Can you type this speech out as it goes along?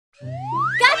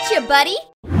Gotcha, buddy!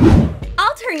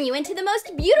 I'll turn you into the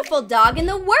most beautiful dog in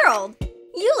the world!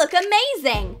 You look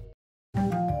amazing!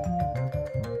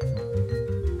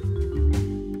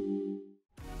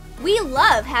 We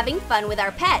love having fun with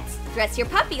our pets. Dress your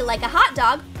puppy like a hot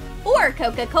dog or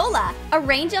Coca Cola.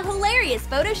 Arrange a hilarious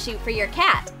photo shoot for your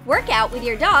cat. Work out with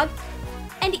your dog.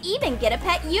 And even get a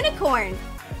pet unicorn.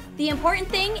 The important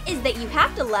thing is that you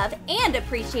have to love and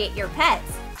appreciate your pets.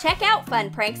 Check out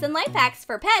fun pranks and life hacks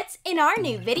for pets in our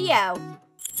new video.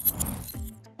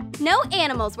 No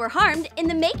animals were harmed in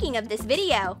the making of this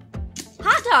video.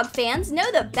 Hot dog fans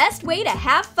know the best way to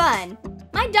have fun.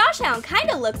 My dachshund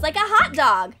kinda looks like a hot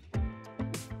dog.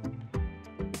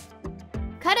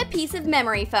 Cut a piece of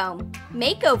memory foam.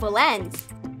 Make oval ends.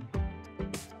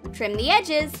 Trim the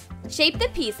edges. Shape the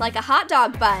piece like a hot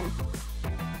dog bun.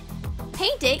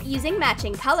 Paint it using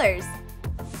matching colors.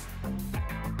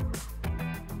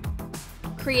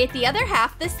 Create the other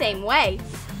half the same way.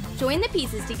 Join the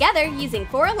pieces together using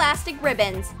 4 elastic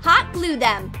ribbons. Hot glue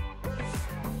them.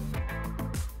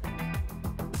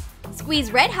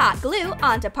 Squeeze red hot glue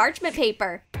onto parchment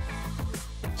paper.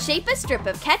 Shape a strip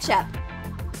of ketchup.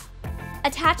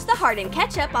 Attach the hardened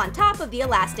ketchup on top of the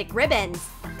elastic ribbons.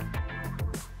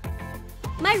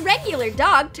 My regular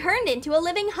dog turned into a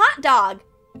living hot dog.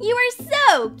 You are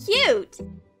so cute!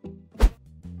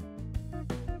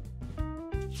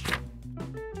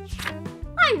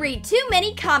 I read too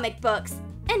many comic books,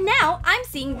 and now I'm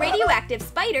seeing radioactive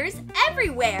spiders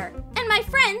everywhere, and my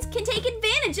friends can take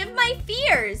advantage of my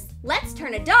fears. Let's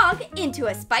turn a dog into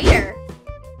a spider.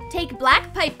 Take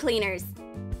black pipe cleaners.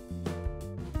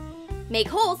 Make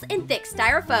holes in thick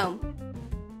styrofoam.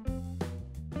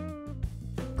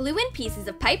 Glue in pieces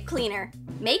of pipe cleaner.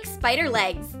 Make spider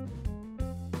legs.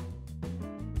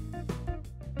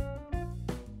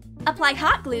 Apply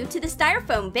hot glue to the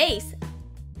styrofoam base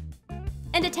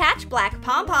and attach black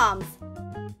pompoms.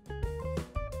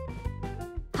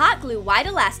 Hot glue white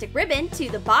elastic ribbon to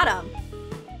the bottom.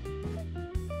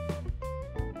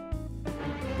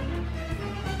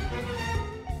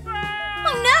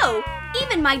 Oh no!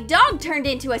 Even my dog turned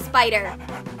into a spider!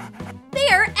 They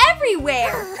are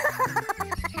everywhere!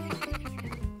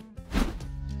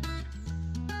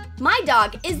 My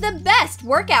dog is the best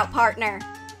workout partner!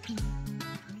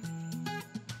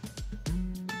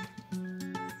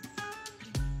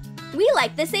 We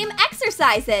like the same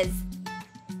exercises!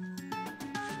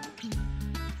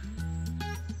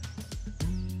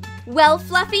 Well,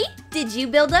 Fluffy, did you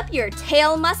build up your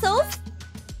tail muscles?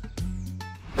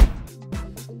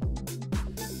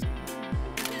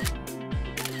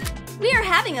 We are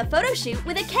having a photo shoot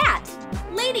with a cat.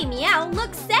 Lady Meow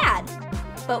looks sad.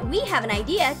 But we have an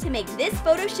idea to make this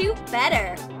photo shoot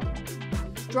better.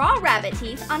 Draw rabbit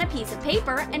teeth on a piece of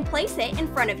paper and place it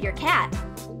in front of your cat.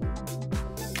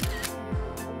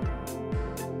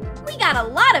 We got a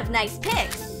lot of nice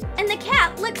pics, and the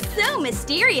cat looks so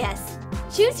mysterious.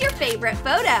 Choose your favorite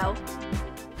photo.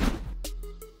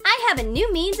 I have a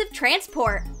new means of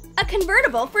transport, a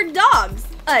convertible for dogs,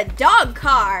 a dog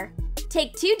car.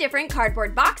 Take 2 different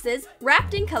cardboard boxes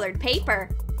wrapped in colored paper.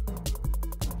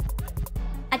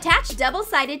 Attach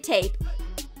double-sided tape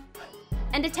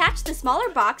and attach the smaller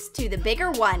box to the bigger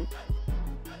one.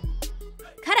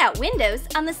 Cut out windows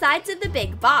on the sides of the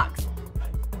big box.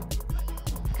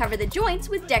 Cover the joints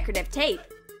with decorative tape.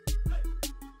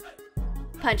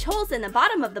 Punch holes in the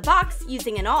bottom of the box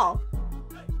using an awl.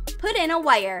 Put in a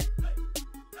wire.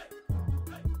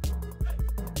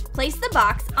 Place the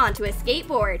box onto a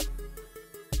skateboard.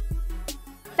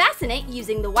 Fasten it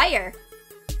using the wire.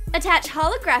 Attach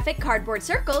holographic cardboard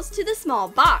circles to the small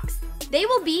box. They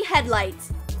will be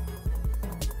headlights.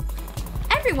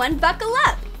 Everyone buckle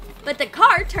up! But the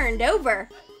car turned over.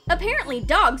 Apparently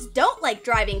dogs don't like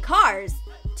driving cars.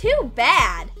 Too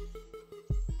bad!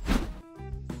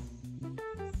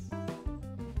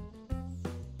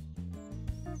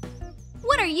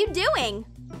 What are you doing?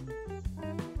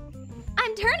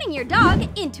 I'm turning your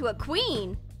dog into a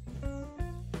queen.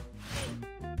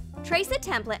 Trace a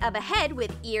template of a head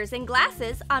with ears and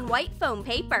glasses on white foam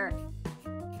paper.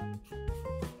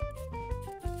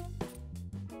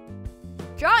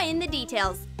 Draw in the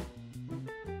details.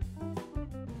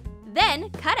 Then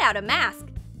cut out a mask.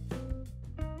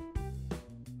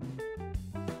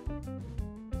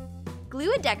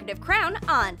 Glue a decorative crown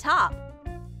on top.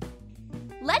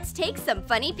 Let's take some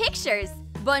funny pictures.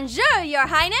 Bonjour, Your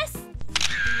Highness!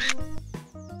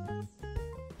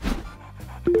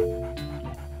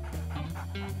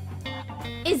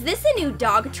 Is this a new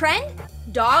dog trend?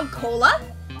 Dog cola?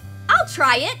 I'll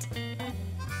try it!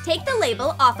 Take the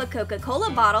label off a Coca Cola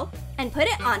bottle and put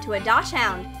it onto a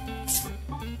dachshund.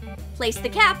 Place the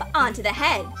cap onto the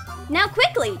head. Now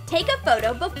quickly, take a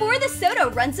photo before the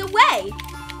soda runs away.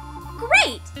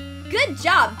 Great! Good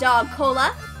job, Dog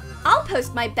Cola. I'll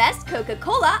post my best Coca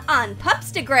Cola on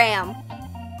Pupstagram.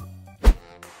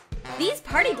 These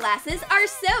party glasses are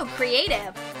so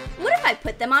creative. What if I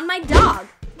put them on my dog?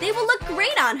 They will look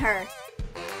great on her.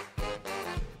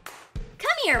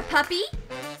 Come here, puppy.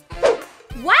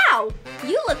 Wow!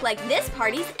 You look like this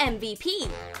party's MVP.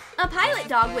 A pilot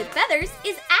dog with feathers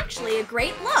is actually a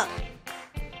great look.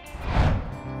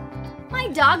 My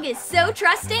dog is so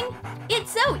trusting.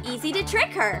 It's so easy to trick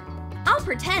her. I'll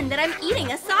pretend that I'm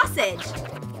eating a sausage.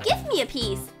 Give me a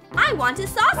piece. I want a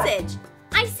sausage.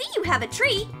 I see you have a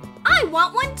treat. I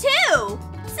want one too.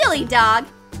 Silly dog.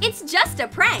 It's just a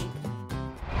prank.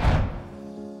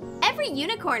 Every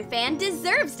unicorn fan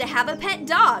deserves to have a pet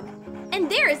dog. And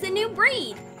there is a new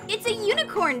breed. It's a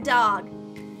unicorn dog.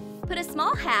 Put a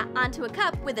small hat onto a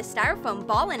cup with a styrofoam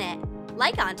ball in it,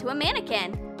 like onto a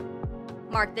mannequin.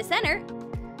 Mark the center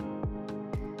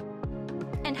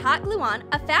and hot glue on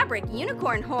a fabric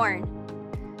unicorn horn.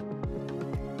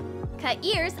 Cut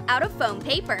ears out of foam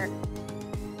paper.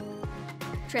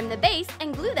 Trim the base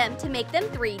and glue them to make them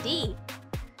 3D.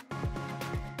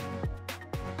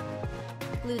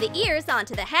 Glue the ears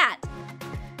onto the hat.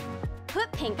 Put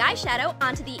pink eyeshadow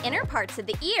onto the inner parts of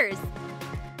the ears.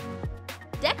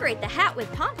 Decorate the hat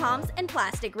with pom-poms and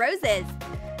plastic roses.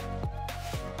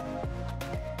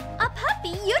 A puppy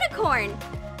unicorn!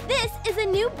 This is a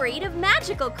new breed of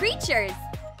magical creatures.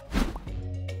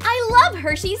 I love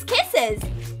Hershey's Kisses!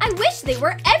 I wish they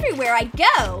were everywhere I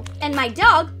go! And my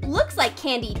dog looks like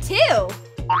candy too!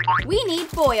 We need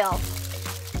foil.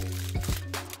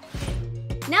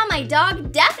 Now my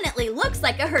dog definitely looks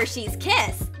like a Hershey's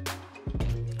Kiss.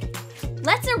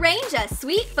 Let's arrange a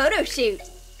sweet photo shoot.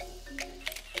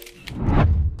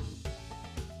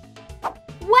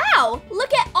 Wow!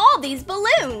 Look at all these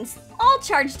balloons! All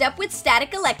charged up with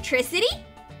static electricity?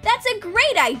 That's a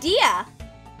great idea!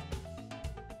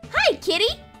 Hi,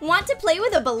 kitty! Want to play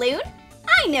with a balloon?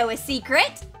 I know a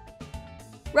secret!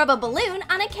 Rub a balloon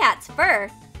on a cat's fur,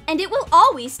 and it will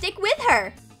always stick with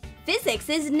her. Physics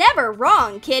is never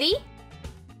wrong, kitty!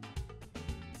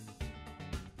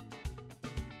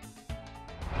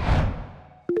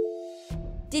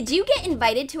 Did you get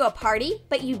invited to a party,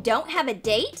 but you don't have a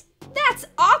date? That's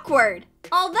awkward!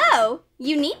 Although,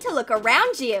 you need to look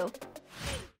around you.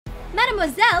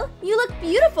 Mademoiselle, you look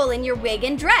beautiful in your wig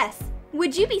and dress.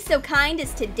 Would you be so kind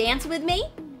as to dance with me?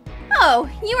 Oh,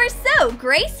 you are so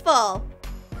graceful!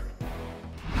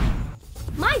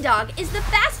 My dog is the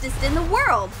fastest in the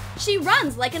world. She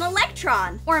runs like an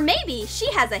electron. Or maybe she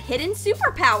has a hidden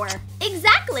superpower.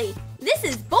 Exactly! This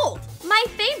is Bolt, my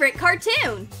favorite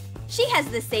cartoon. She has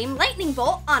the same lightning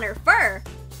bolt on her fur.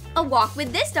 A walk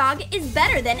with this dog is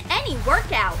better than any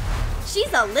workout.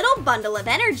 She's a little bundle of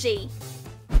energy.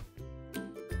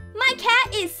 My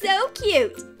cat is so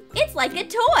cute. It's like a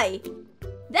toy.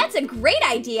 That's a great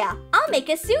idea. I'll make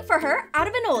a suit for her out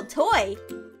of an old toy.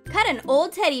 Cut an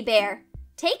old teddy bear.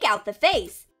 Take out the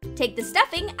face. Take the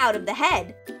stuffing out of the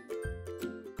head.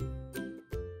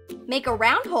 Make a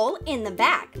round hole in the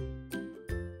back.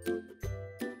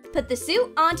 Put the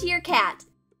suit onto your cat.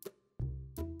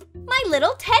 My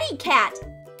little teddy cat!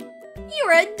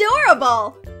 You're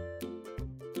adorable!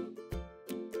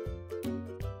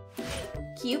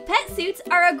 Cute pet suits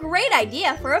are a great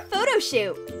idea for a photo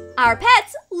shoot. Our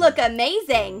pets look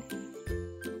amazing!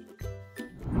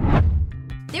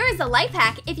 There is a life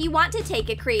hack if you want to take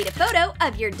a creative photo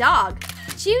of your dog.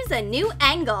 Choose a new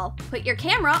angle, put your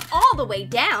camera all the way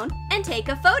down, and take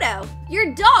a photo.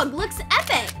 Your dog looks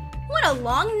epic! What a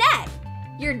long neck!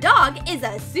 Your dog is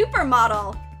a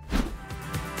supermodel!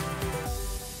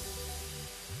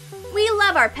 We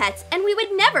love our pets and we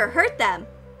would never hurt them.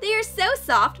 They are so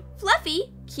soft,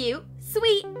 fluffy, cute,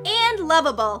 sweet, and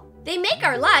lovable. They make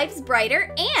our lives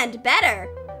brighter and better.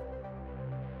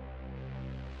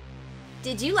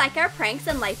 Did you like our pranks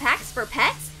and life hacks for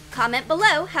pets? Comment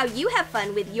below how you have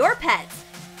fun with your pets.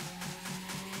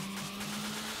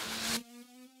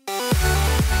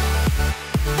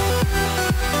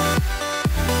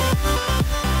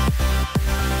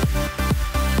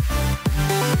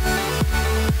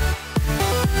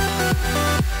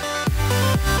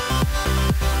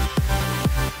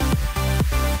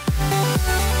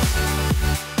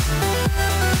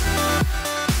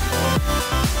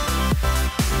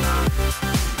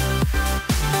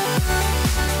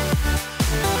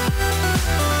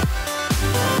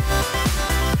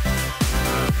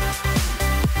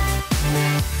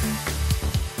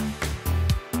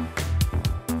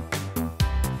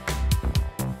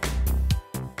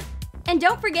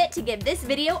 forget to give this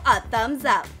video a thumbs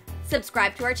up.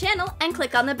 Subscribe to our channel and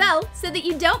click on the bell so that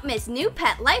you don't miss new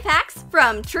pet life hacks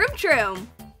from Troom.